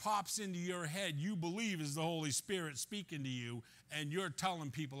whatever pops into your head, you believe is the Holy Spirit speaking to you, and you're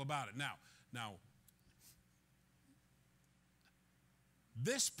telling people about it. Now,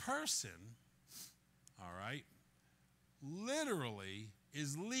 this person, all right, literally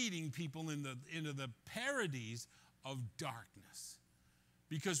is leading people into the parodies of darkness.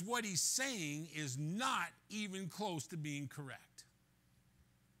 Because what he's saying is not even close to being correct.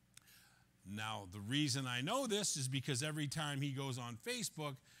 Now, the reason I know this is because every time he goes on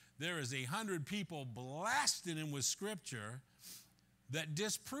Facebook, there is 100 people blasting him with scripture that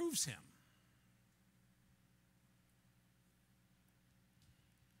disproves him.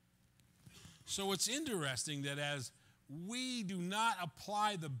 So it's interesting that as we do not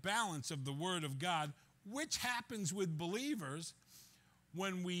apply the balance of the Word of God, which happens with believers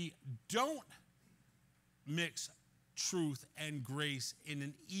when we don't mix truth and grace in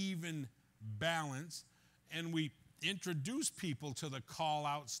an even balance, and we introduce people to the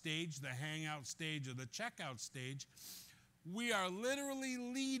call-out stage, the hangout stage, or the checkout stage, we are literally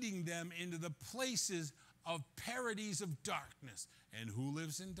leading them into the places of parodies of darkness. And who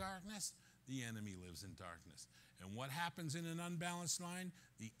lives in darkness? The enemy lives in darkness. And what happens in an unbalanced line?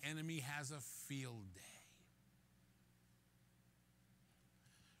 The enemy has a field day.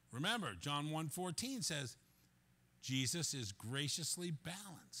 Remember, John 1:14 says, Jesus is graciously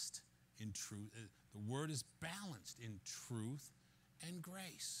balanced in truth. The word is balanced in truth and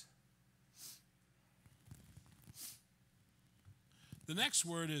grace. The next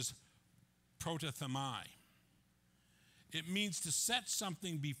word is protothemai. It means to set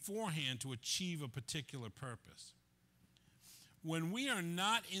something beforehand to achieve a particular purpose. When we are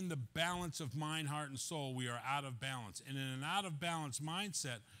not in the balance of mind, heart, and soul, we are out of balance. And in an out of balance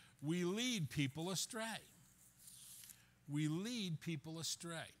mindset, we lead people astray. we lead people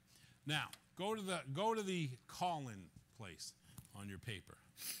astray. Now, go to the call-in place on your paper.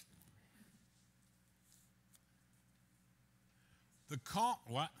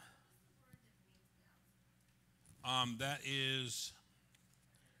 What? That is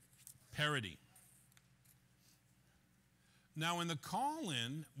parody. Now, in the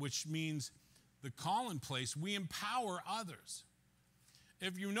call-in, which means the call-in place, we empower others.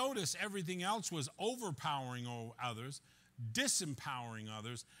 If you notice, everything else was overpowering others, disempowering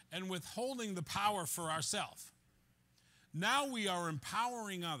others, and withholding the power for ourselves. Now we are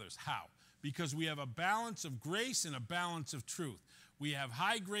empowering others. How? Because we have a balance of grace and a balance of truth. We have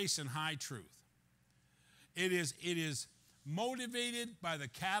high grace and high truth. It is motivated by the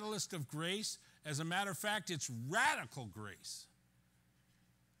catalyst of grace. As a matter of fact, it's radical grace.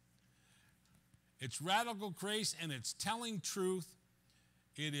 It's radical grace, and it's telling truth.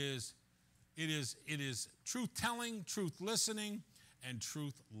 It is truth telling, truth listening, and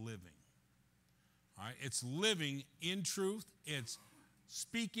truth living. All right? It's living in truth, it's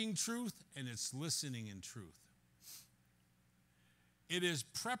speaking truth, and it's listening in truth. It is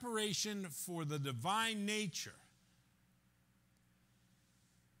preparation for the divine nature.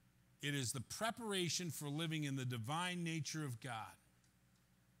 It is the preparation for living in the divine nature of God.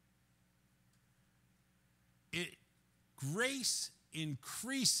 Grace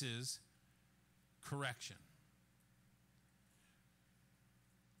increases correction.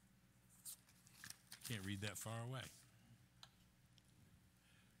 Can't read that far away.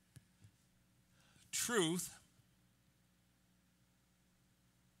 Truth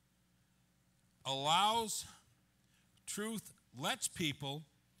lets people,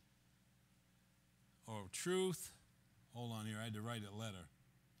 or truth, hold on here, I had to write it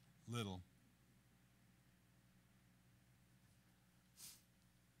little.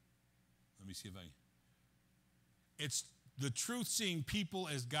 Let me see if it's the truth seeing people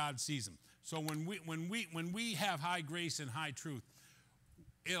as God sees them. So when we have high grace and high truth,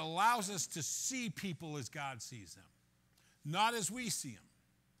 it allows us to see people as God sees them, not as we see them.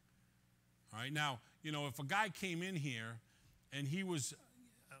 All right, now, if a guy came in here and he was,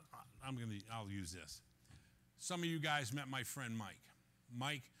 I'll use this. Some of you guys met my friend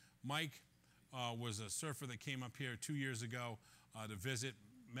Mike. Mike was a surfer that came up here 2 years ago to visit.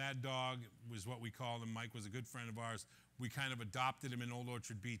 Mad Dog was what we called him. Mike was a good friend of ours. We kind of adopted him in Old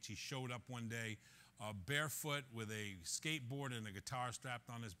Orchard Beach. He showed up one day barefoot with a skateboard and a guitar strapped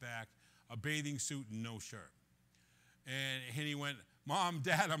on his back, a bathing suit and no shirt. And he went, "Mom,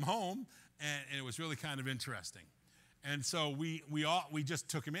 Dad, I'm home." And it was really kind of interesting. And so we just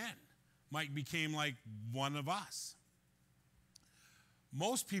took him in. Mike became like one of us.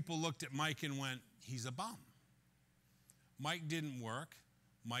 Most people looked at Mike and went, "He's a bum." Mike didn't work.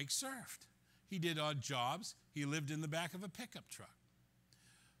 Mike surfed. He did odd jobs. He lived in the back of a pickup truck.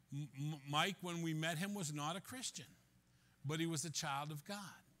 Mike, when we met him, was not a Christian, but he was a child of God.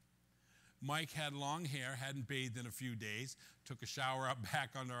 Mike had long hair, hadn't bathed in a few days, took a shower out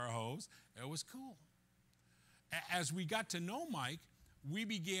back under our hose. It was cool. As we got to know Mike, we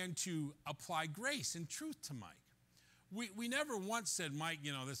began to apply grace and truth to Mike. We never once said, "Mike,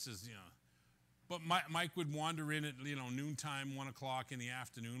 this is, But Mike would wander in at, noontime, 1 o'clock in the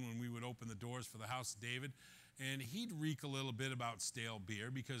afternoon when we would open the doors for the house of David, and he'd reek a little bit about stale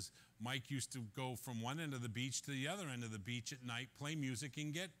beer because Mike used to go from one end of the beach to the other end of the beach at night, play music,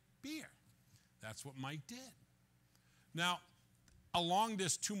 and get beer. That's what Mike did. Now, along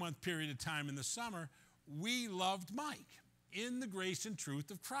this 2-month period of time in the summer, we loved Mike in the grace and truth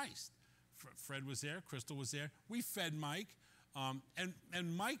of Christ. Fred was there, Crystal was there. We fed Mike,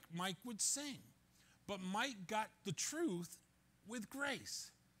 and Mike would sing. But Mike got the truth with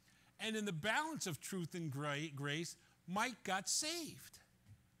grace. And in the balance of truth and grace, Mike got saved.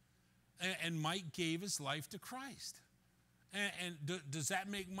 And Mike gave his life to Christ. And does that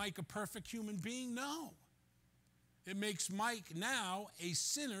make Mike a perfect human being? No. It makes Mike now a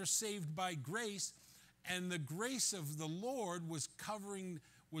sinner saved by grace, and the grace of the Lord was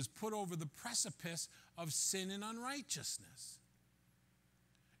put over the precipice of sin and unrighteousness.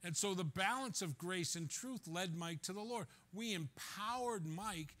 And so the balance of grace and truth led Mike to the Lord. We empowered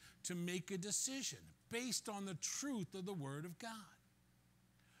Mike to make a decision based on the truth of the Word of God.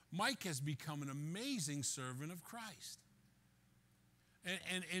 Mike has become an amazing servant of Christ.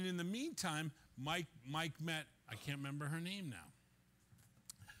 And in the meantime, Mike met, I can't remember her name now,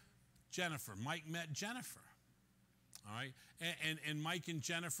 Jennifer. Mike met Jennifer. All right? And Mike and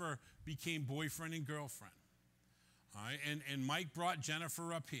Jennifer became boyfriend and girlfriend. All right, and Mike brought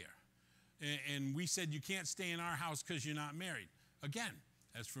Jennifer up here. And we said, "You can't stay in our house because you're not married." Again,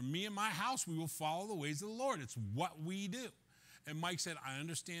 As for me and my house, we will follow the ways of the Lord. It's what we do. And Mike said, I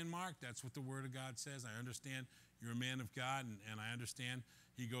understand, Mark. That's what the Word of God says. I understand you're a man of God, and I understand.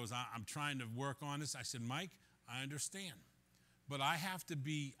 He goes, I'm trying to work on this. I said, Mike, I understand. But I have to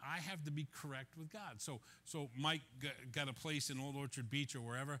be correct with God. So Mike got a place in Old Orchard Beach or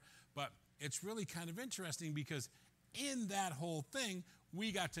wherever. But it's really kind of interesting because in that whole thing,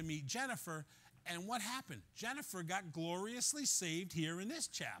 we got to meet Jennifer. And what happened? Jennifer got gloriously saved here in this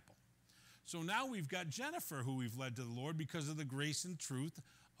chapel. So now we've got Jennifer who we've led to the Lord because of the grace and truth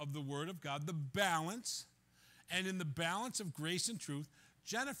of the Word of God, the balance. And in the balance of grace and truth,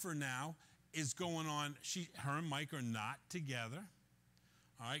 Jennifer now is going on. Her and Mike are not together,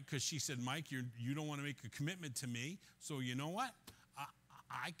 all right, because she said, Mike, you don't want to make a commitment to me, so you know what?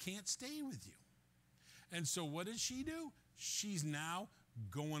 I can't stay with you. And so what does she do? She's now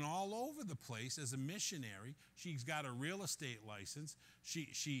going all over the place as a missionary. She's got a real estate license.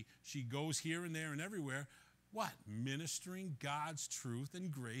 She goes here and there and everywhere. What? Ministering God's truth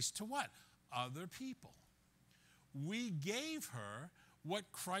and grace to what? Other people. We gave her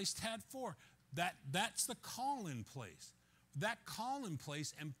what Christ had for. That's the call-in place. That call-in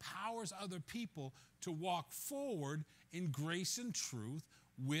place empowers other people to walk forward in grace and truth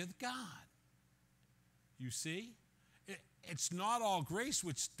with God. You see? It's not all grace,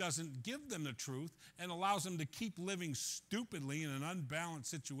 which doesn't give them the truth and allows them to keep living stupidly in an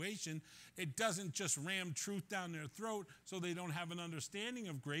unbalanced situation. It doesn't just ram truth down their throat so they don't have an understanding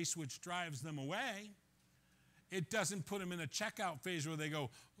of grace, which drives them away. It doesn't put them in a checkout phase where they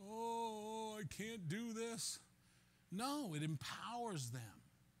go, oh, I can't do this. No, it empowers them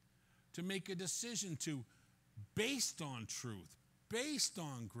to make a decision based on truth, based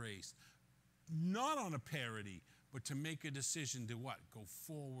on grace, not on a parody, but to make a decision to what? Go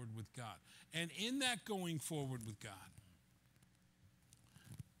forward with God. And in that going forward with God,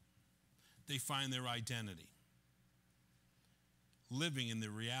 they find their identity, living in the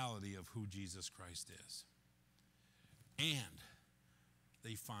reality of who Jesus Christ is. And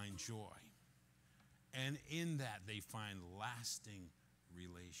they find joy. And in that, they find lasting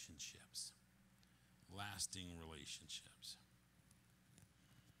relationships. Lasting relationships.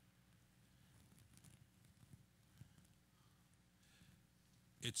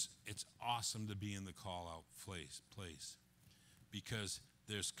 It's awesome to be in the call-out place because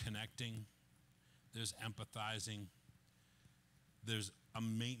there's connecting, there's empathizing, there's a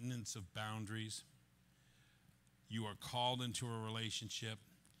maintenance of boundaries. You are called into a relationship.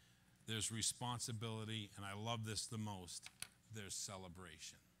 There's responsibility, and I love this the most. There's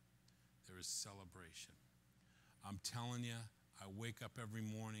celebration. There is celebration. I'm telling you, I wake up every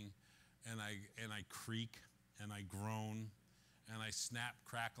morning and I creak and I groan and I snap,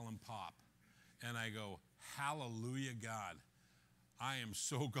 crackle, and pop. And I go, hallelujah, God. I am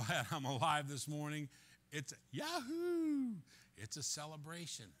so glad I'm alive this morning. It's yahoo! It's a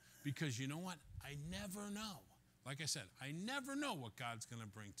celebration. Because you know what? I never know. Like I said, I never know what God's going to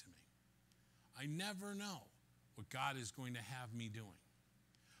bring to me. I never know what God is going to have me doing.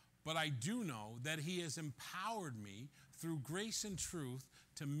 But I do know that He has empowered me through grace and truth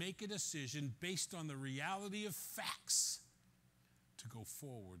to make a decision based on the reality of facts to go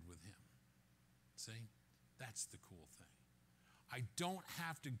forward with Him. See? That's the cool thing. I don't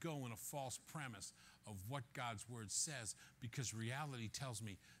have to go in a false premise of what God's Word says because reality tells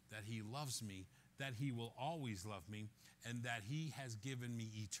me that He loves me, that He will always love me, and that He has given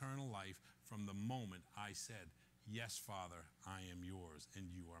me eternal life from the moment I said, yes, Father, I am yours and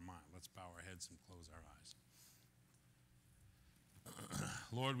you are mine. Let's bow our heads and close our eyes.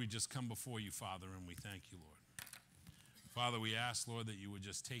 Lord, we just come before you, Father, and we thank you, Lord. Father, we ask, Lord, that you would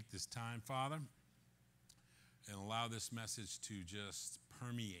just take this time, Father, and allow this message to just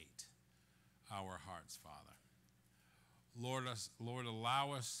permeate our hearts, Father. Lord,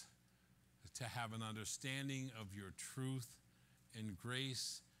 allow us to have an understanding of your truth and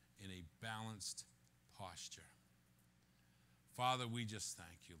grace in a balanced posture. Father, we just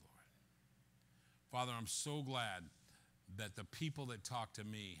thank you, Lord. Father, I'm so glad that the people that talked to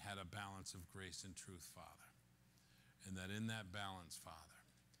me had a balance of grace and truth, Father. And that in that balance, Father,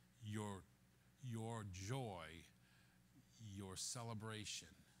 your joy, your celebration,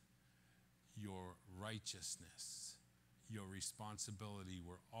 your righteousness, your responsibility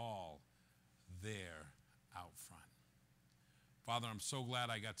were all there out front. Father, I'm so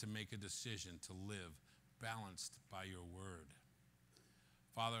glad I got to make a decision to live balanced by your word.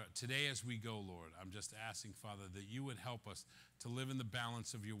 Father, today as we go, Lord, I'm just asking, Father, that you would help us to live in the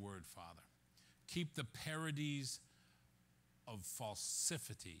balance of your word, Father. Keep the parodies of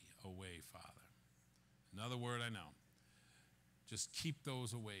falsity away, Father. Another word I know. Just keep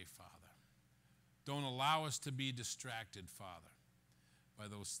those away, Father. Don't allow us to be distracted, Father, by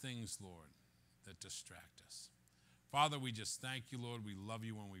those things, Lord, that distract us. Father, we just thank you, Lord. We love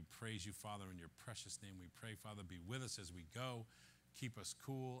you and we praise you, Father. In your precious name we pray, Father. Be with us as we go. Keep us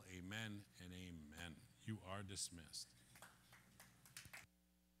cool. Amen and amen. You are dismissed.